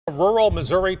A rural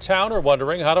Missouri town are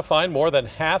wondering how to find more than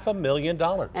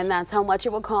 $500,000. And that's how much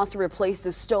it will cost to replace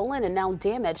the stolen and now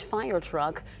damaged fire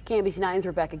truck. KMBC 9's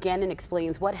Rebecca Gannon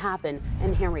explains what happened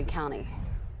in Henry County.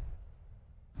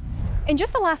 In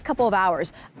just the last couple of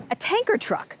hours, a tanker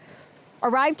truck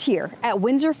arrived here at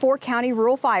Windsor 4 County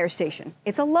Rural Fire Station.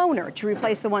 It's a loaner to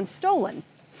replace the one stolen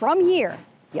from here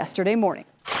yesterday morning.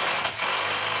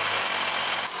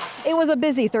 It was a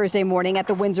busy Thursday morning at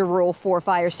the Windsor Rural 4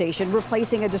 Fire Station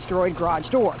replacing a destroyed garage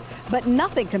door, but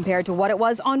nothing compared to what it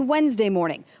was on Wednesday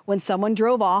morning when someone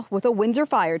drove off with a Windsor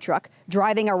fire truck,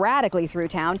 driving erratically through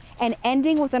town and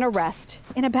ending with an arrest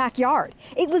in a backyard.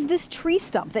 It was this tree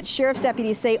stump that sheriff's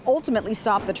deputies say ultimately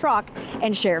stopped the truck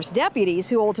and sheriff's deputies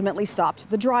who ultimately stopped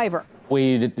the driver.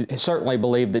 We certainly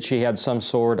believe that she had some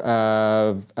sort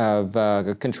of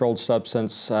controlled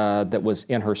substance that was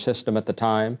in her system at the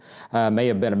time. May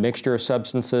have been a mixture of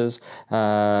substances.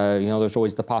 There's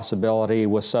always the possibility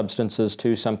with substances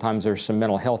too. Sometimes there's some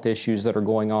mental health issues that are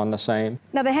going on the same.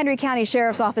 Now, the Henry County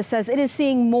Sheriff's Office says it is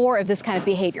seeing more of this kind of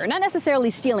behavior. Not necessarily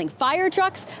stealing fire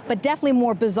trucks, but definitely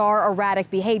more bizarre,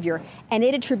 erratic behavior. And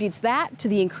it attributes that to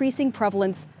the increasing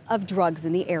prevalence of drugs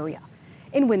in the area.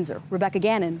 In Windsor, Rebecca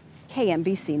Gannon,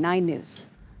 KMBC 9 News.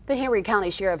 The Henry County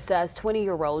Sheriff says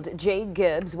 20-year-old Jay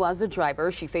Gibbs was the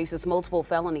driver. She faces multiple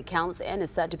felony counts and is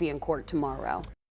set to be in court tomorrow.